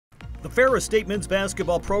The Ferris State men's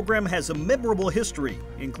basketball program has a memorable history,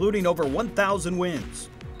 including over 1,000 wins.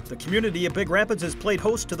 The community of Big Rapids has played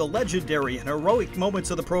host to the legendary and heroic moments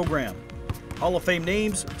of the program. Hall of Fame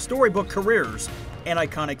names, storybook careers, and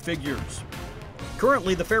iconic figures.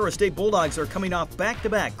 Currently, the Ferris State Bulldogs are coming off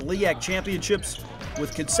back-to-back GLIAC championships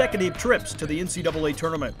with consecutive trips to the NCAA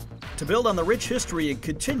tournament. To build on the rich history and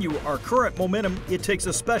continue our current momentum, it takes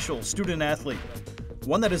a special student-athlete.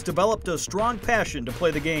 One that has developed a strong passion to play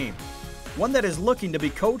the game. One that is looking to be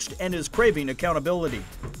coached and is craving accountability.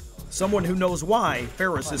 Someone who knows why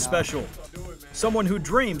Ferris is special. Someone who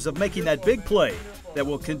dreams of making that big play that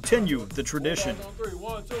will continue the tradition.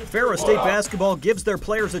 Ferris State Basketball gives their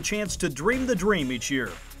players a chance to dream the dream each year.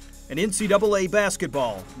 An NCAA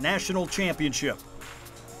Basketball National Championship.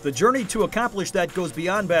 The journey to accomplish that goes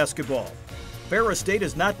beyond basketball. Ferris State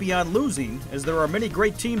is not beyond losing, as there are many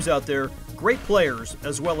great teams out there, great players,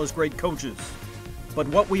 as well as great coaches. But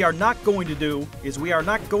what we are not going to do is we are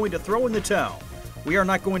not going to throw in the towel. We are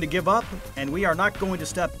not going to give up, and we are not going to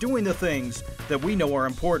stop doing the things that we know are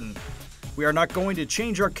important. We are not going to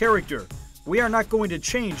change our character. We are not going to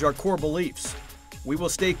change our core beliefs. We will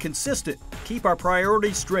stay consistent, keep our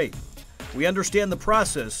priorities straight. We understand the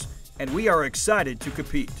process, and we are excited to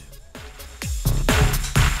compete.